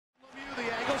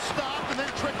stop and then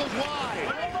trickles wide.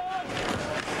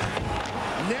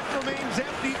 Net remains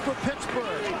empty for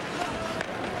Pittsburgh.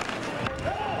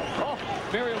 Oh,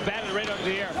 Mario batted right out of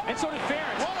the air. And so did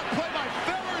Ferentz. What a play by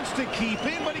Ferentz to keep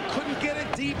him, but he couldn't get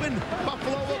it deep, and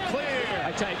Buffalo will clear.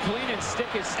 I tell you, Kalina's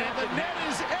stick is snapped. And the net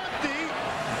is empty,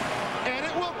 and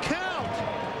it will count.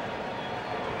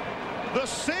 The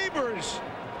Sabres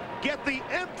get the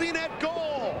empty net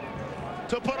goal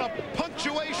to put a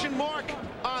punctuation mark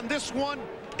on this one.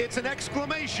 It's an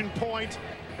exclamation point,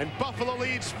 and Buffalo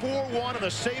leads 4-1, and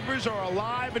the Sabres are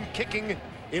alive and kicking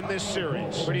in this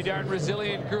series. Pretty darn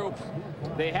resilient group.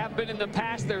 They have been in the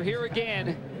past. They're here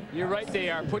again. You're right, they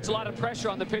are. Puts a lot of pressure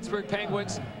on the Pittsburgh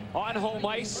Penguins on home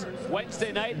ice.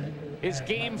 Wednesday night is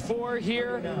Game 4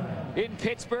 here in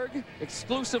Pittsburgh,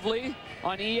 exclusively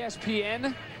on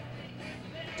ESPN.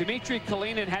 Dmitry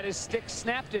Kalinin had his stick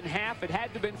snapped in half. It had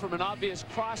to have been from an obvious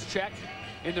cross-check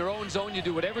in their own zone. You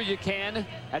do whatever you can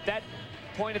at that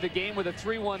point of the game with a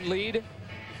 3-1 lead.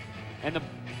 And the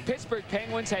Pittsburgh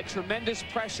Penguins had tremendous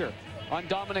pressure on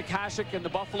Dominik Hasek and the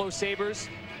Buffalo Sabres.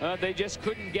 They just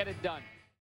couldn't get it done.